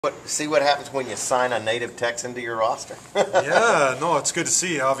See what happens when you sign a native Texan to your roster. Yeah, no, it's good to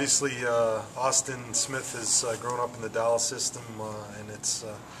see. Obviously, Austin Smith has grown up in the Dallas system, and it's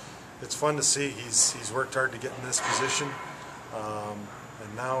fun to see. He's worked hard to get in this position,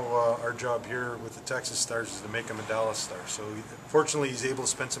 and now our job here with the Texas Stars is to make him a Dallas Star. So, fortunately, he's able to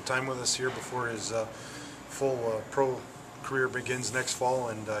spend some time with us here before his full pro career begins next fall,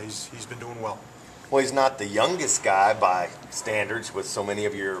 and he's been doing well. Well, he's not the youngest guy by standards with so many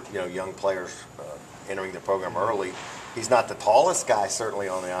of your young players entering the program early. He's not the tallest guy certainly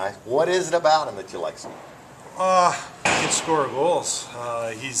on the ice. What is it about him that you like so much? He can score goals.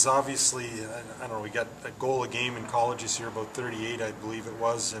 He's obviously, I don't know, he got a goal a game in college this year, about 38 I believe it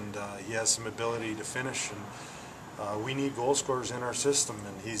was, and he has some ability to finish, and we need goal scorers in our system,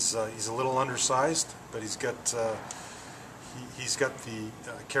 and he's a little undersized, but he's got the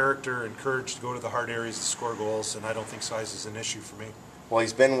character and courage to go to the hard areas to score goals, and I don't think size is an issue for me. Well,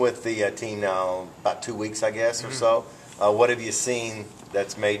 he's been with the team now about 2 weeks, I guess, or so. What have you seen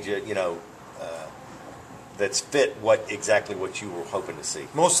that's made you, that's fit exactly what you were hoping to see?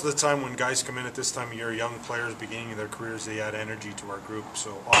 Most of the time when guys come in at this time of year, young players beginning of their careers, they add energy to our group.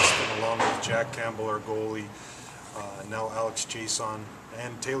 So Austin, along with Jack Campbell, our goalie, now Alex Jason,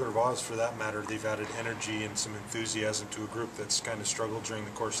 and Taylor Vaz, for that matter, they've added energy and some enthusiasm to a group that's kind of struggled during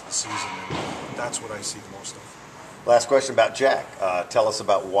the course of the season, and that's what I see the most of. Last question about Jack. Tell us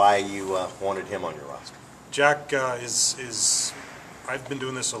about why you wanted him on your roster. Jack is I've been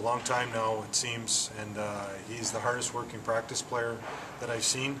doing this a long time now, it seems, and he's the hardest working practice player that I've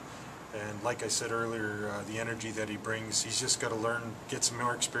seen. And like I said earlier, the energy that he brings, he's just got to learn, get some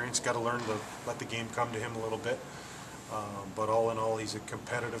more experience, got to learn to let the game come to him a little bit. But all in all, he's a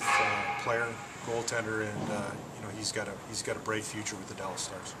competitive player, goaltender, and he's got a bright future with the Dallas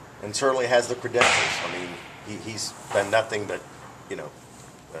Stars. And certainly has the credentials. I mean, he's done nothing but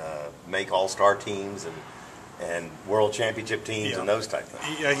make all-star teams and world championship teams and those type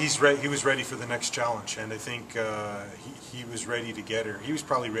things. Yeah, he was ready for the next challenge, and I think he was ready to get here. He was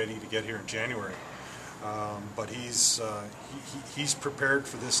probably ready to get here in January. But he's prepared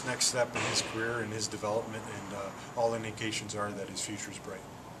for this next step in his career and his development, and all indications are that his future is bright.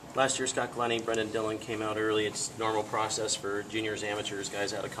 Last year, Scott Glennie, Brendan Dillon came out early. It's normal process for juniors, amateurs,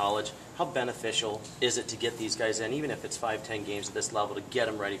 guys out of college. How beneficial is it to get these guys in, even if it's 5-10 games at this level, to get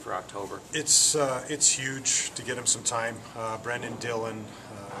them ready for October? It's huge to get them some time. Brendan Dillon,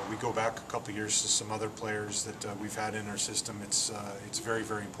 we go back a couple of years to some other players that we've had in our system. It's very,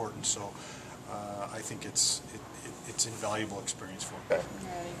 very important. So I think it's invaluable experience for him.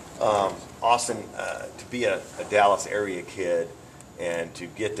 Okay. Austin, to be a Dallas area kid and to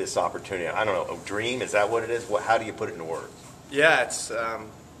get this opportunity, I don't know, a dream, is that what it is? How do you put it into words? Yeah, it's, I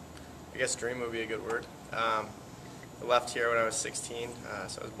guess dream would be a good word. I left here when I was 16,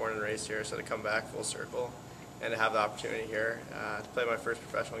 so I was born and raised here, so to come back full circle and to have the opportunity here to play my first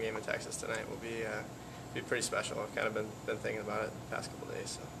professional game in Texas tonight will be pretty special. I've kind of been thinking about it the past couple of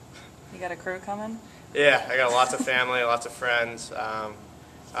days. So. You got a crew coming? Yeah, I got lots of family, lots of friends.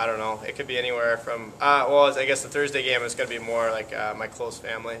 I don't know. It could be anywhere from, well, I guess the Thursday game is going to be more like my close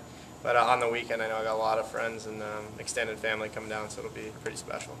family. But on the weekend, I know I got a lot of friends and extended family coming down, so it'll be pretty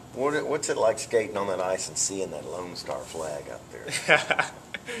special. What's it like skating on that ice and seeing that Lone Star flag up there?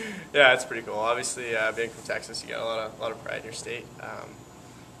 Yeah, it's pretty cool. Obviously, being from Texas, you got a lot of pride in your state.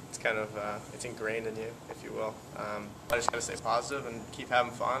 It's kind of it's ingrained in you, if you will. I just got to stay positive and keep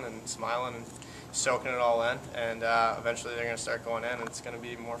having fun and smiling and soaking it all in, and eventually they're going to start going in, and it's going to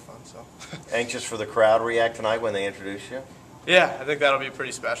be more fun. So, anxious for the crowd to react tonight when they introduce you? Yeah, I think that'll be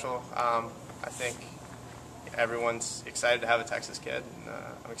pretty special. I think everyone's excited to have a Texas kid, and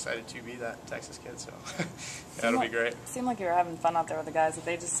I'm excited to be that Texas kid. So that'll be great. Seemed like you were having fun out there with the guys. Did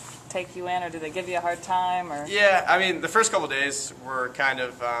they just take you in, or did they give you a hard time? Or yeah, I mean, the first couple of days were kind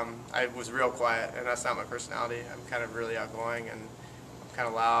of I was real quiet, and that's not my personality. I'm kind of really outgoing and I'm kind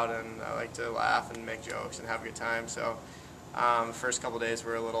of loud, and I like to laugh and make jokes and have a good time. So the first couple of days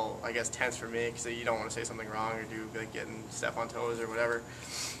were a little, I guess, tense for me because you don't want to say something wrong or do like getting step on toes or whatever.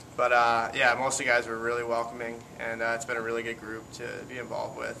 But yeah, most of the guys were really welcoming, and it's been a really good group to be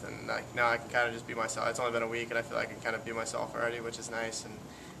involved with. And now I can kind of just be myself. It's only been a week, and I feel like I can kind of be myself already, which is nice. And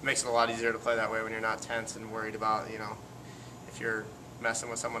it makes it a lot easier to play that way when you're not tense and worried about, if you're messing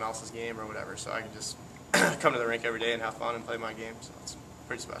with someone else's game or whatever. So I can just come to the rink every day and have fun and play my game. So it's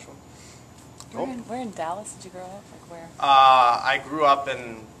pretty special. Where in Dallas did you grow up? Like where? I grew up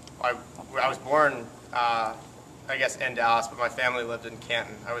I was born, I guess, in Dallas, but my family lived in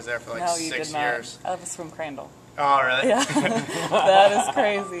Canton. I was there for like 6 years. I was from Crandall. Oh, really? Yeah, that is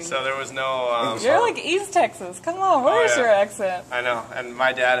crazy. So there was no. You're like East Texas. Come on, where's your accent? I know, and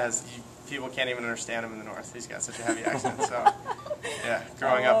my dad has. People can't even understand him in the north. He's got such a heavy accent. So, yeah,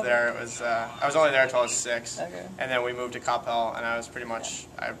 growing up there, it was. I was only there until I was 6, and then we moved to Coppell, and I was pretty much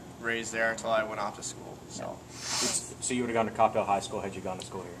I raised there until I went off to school. So you would have gone to Coppell High School had you gone to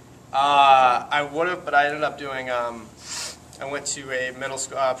school here? I would have, but I ended up doing. I went to a middle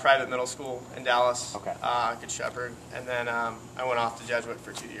school, private middle school in Dallas. Okay. Good Shepherd, and then I went off to Jesuit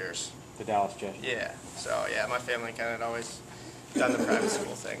for 2 years. The Dallas Jesuit. Yeah. So yeah, my family kind of always done the private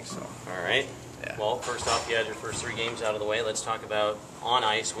school thing. So. All right. Yeah. Well, first off, you had your first 3 games out of the way. Let's talk about on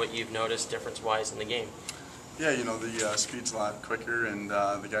ice, what you've noticed difference-wise in the game. Yeah, you know, the speed's a lot quicker, and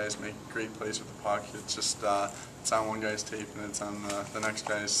the guys make great plays with the puck. It's just it's on one guy's tape, and it's on the next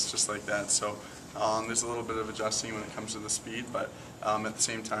guy's, just like that. So there's a little bit of adjusting when it comes to the speed, but at the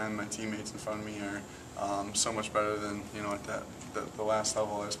same time, my teammates in front of me are so much better than, you know, at the last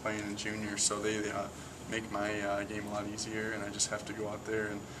level I was playing in junior. So they make my game a lot easier, and I just have to go out there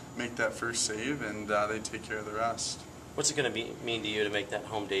and make that first save, and they take care of the rest. What's it going to mean to you to make that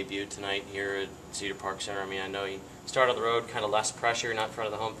home debut tonight here at Cedar Park Center? I mean, I know you start on the road, kind of less pressure, not in front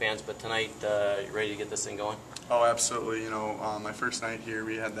of the home fans, but tonight, you ready to get this thing going? Oh, absolutely. You know, my first night here,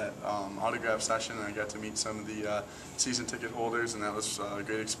 we had that autograph session, and I got to meet some of the season ticket holders, and that was a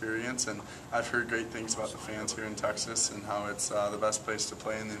great experience. And I've heard great things about the fans here in Texas and how it's the best place to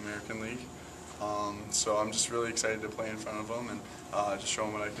play in the American League. So I'm just really excited to play in front of them and just show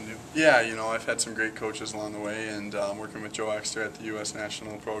them what I can do. Yeah, you know, I've had some great coaches along the way, and working with Joe Exter at the U.S.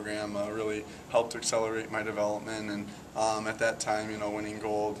 National Program really helped accelerate my development. And at that time, you know, winning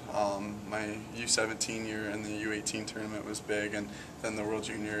gold, my U17 year in the U18 tournament was big, and then the World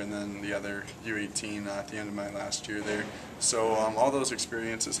Junior, and then the other U18 at the end of my last year there. So all those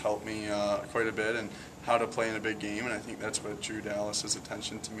experiences helped me quite a bit, and how to play in a big game, and I think that's what drew Dallas's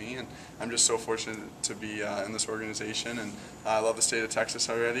attention to me. And I'm just so fortunate to be in this organization, and I love the state of Texas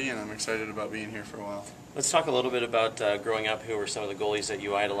already, and I'm excited about being here for a while. Let's talk a little bit about growing up. Who were some of the goalies that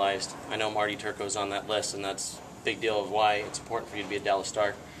you idolized? I know Marty Turco's on that list, and that's a big deal of why it's important for you to be a Dallas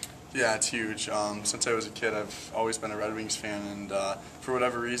Star. Yeah, it's huge. Since I was a kid, I've always been a Red Wings fan, and for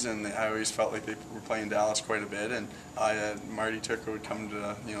whatever reason, I always felt like they were playing Dallas quite a bit. And Marty Turco would come to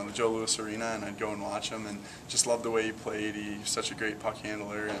the Joe Louis Arena, and I'd go and watch him, and just loved the way he played. He's such a great puck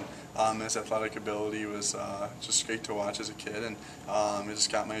handler, and his athletic ability was just great to watch as a kid. And it just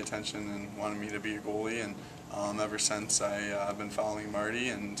got my attention and wanted me to be a goalie. And ever since, I've been following Marty,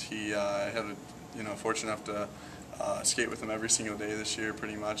 and he had fortunate enough to skate with him every single day this year,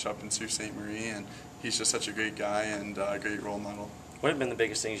 pretty much, up in Sault Ste. Marie, and he's just such a great guy and a great role model. What have been the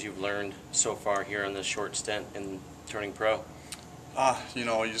biggest things you've learned so far here on this short stint in turning pro? You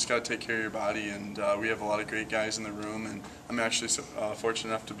just got to take care of your body, and we have a lot of great guys in the room, and I'm actually fortunate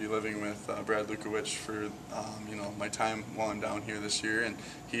enough to be living with Brad Lukowicz for my time while I'm down here this year, and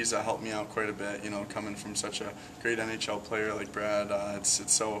he's helped me out quite a bit. Coming from such a great NHL player like Brad, it's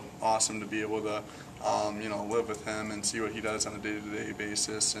so awesome to be able to live with him and see what he does on a day-to-day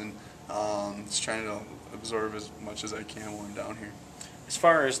basis, and just trying to absorb as much as I can while I'm down here. As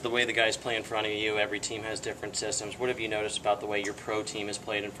far as the way the guys play in front of you, every team has different systems. What have you noticed about the way your pro team is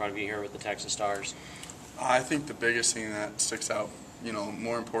played in front of you here with the Texas Stars? I think the biggest thing that sticks out,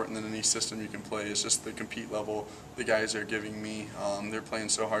 more important than any system you can play, is just the compete level the guys are giving me. They're playing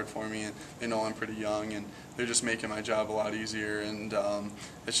so hard for me, and they know I'm pretty young, and they're just making my job a lot easier. And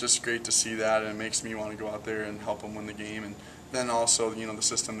it's just great to see that, and it makes me want to go out there and help them win the game. And then also, the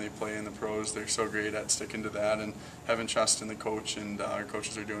system they play in the pros, they're so great at sticking to that and having trust in the coach, and our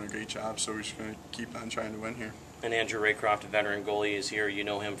coaches are doing a great job, so we're just going to keep on trying to win here. And Andrew Raycroft, a veteran goalie, is here. You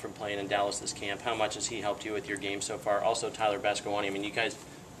know him from playing in Dallas this camp. How much has he helped you with your game so far? Also, Tyler Bescoani. I mean, you guys,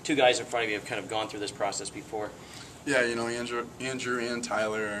 2 guys in front of you have kind of gone through this process before. Yeah, Andrew and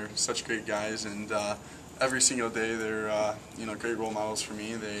Tyler are such great guys, and every single day they're great role models for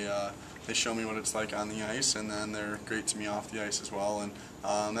me. They show me what it's like on the ice, and then they're great to me off the ice as well,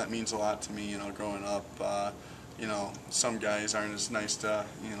 and that means a lot to me. Growing up, some guys aren't as nice to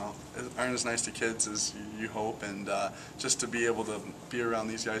kids as you hope, and just to be able to be around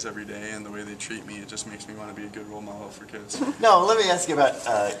these guys every day and the way they treat me, it just makes me want to be a good role model for kids. No, let me ask you about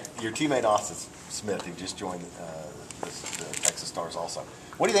your teammate Austin Smith, who just joined the Texas Stars also.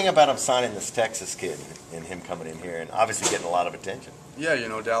 What do you think about him signing this Texas kid and him coming in here and obviously getting a lot of attention? Yeah, you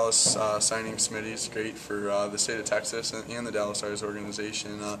know, Dallas signing Smitty is great for the state of Texas and the Dallas Stars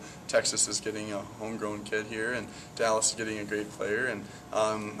organization. Texas is getting a homegrown kid here, and Dallas is getting a great player. And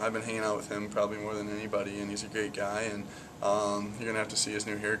I've been hanging out with him probably more than anybody, and he's a great guy. And you're going to have to see his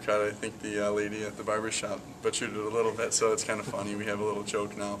new haircut. I think the lady at the barbershop butchered it a little bit, so it's kind of funny. We have a little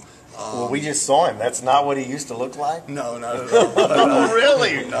joke now. Well, we just saw him. That's not what he used to look like? No, not at all. Oh,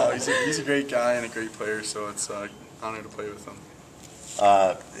 really? No, he's a great guy and a great player, so it's an honor to play with him.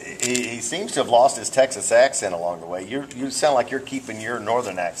 He seems to have lost his Texas accent along the way. You sound like you're keeping your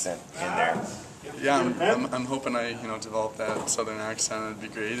northern accent in there. Yeah, I'm hoping I develop that southern accent. It'd be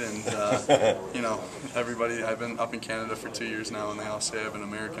great, and everybody. I've been up in Canada for 2 years now, and they all say I have an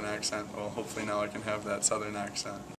American accent. Well, hopefully now I can have that southern accent.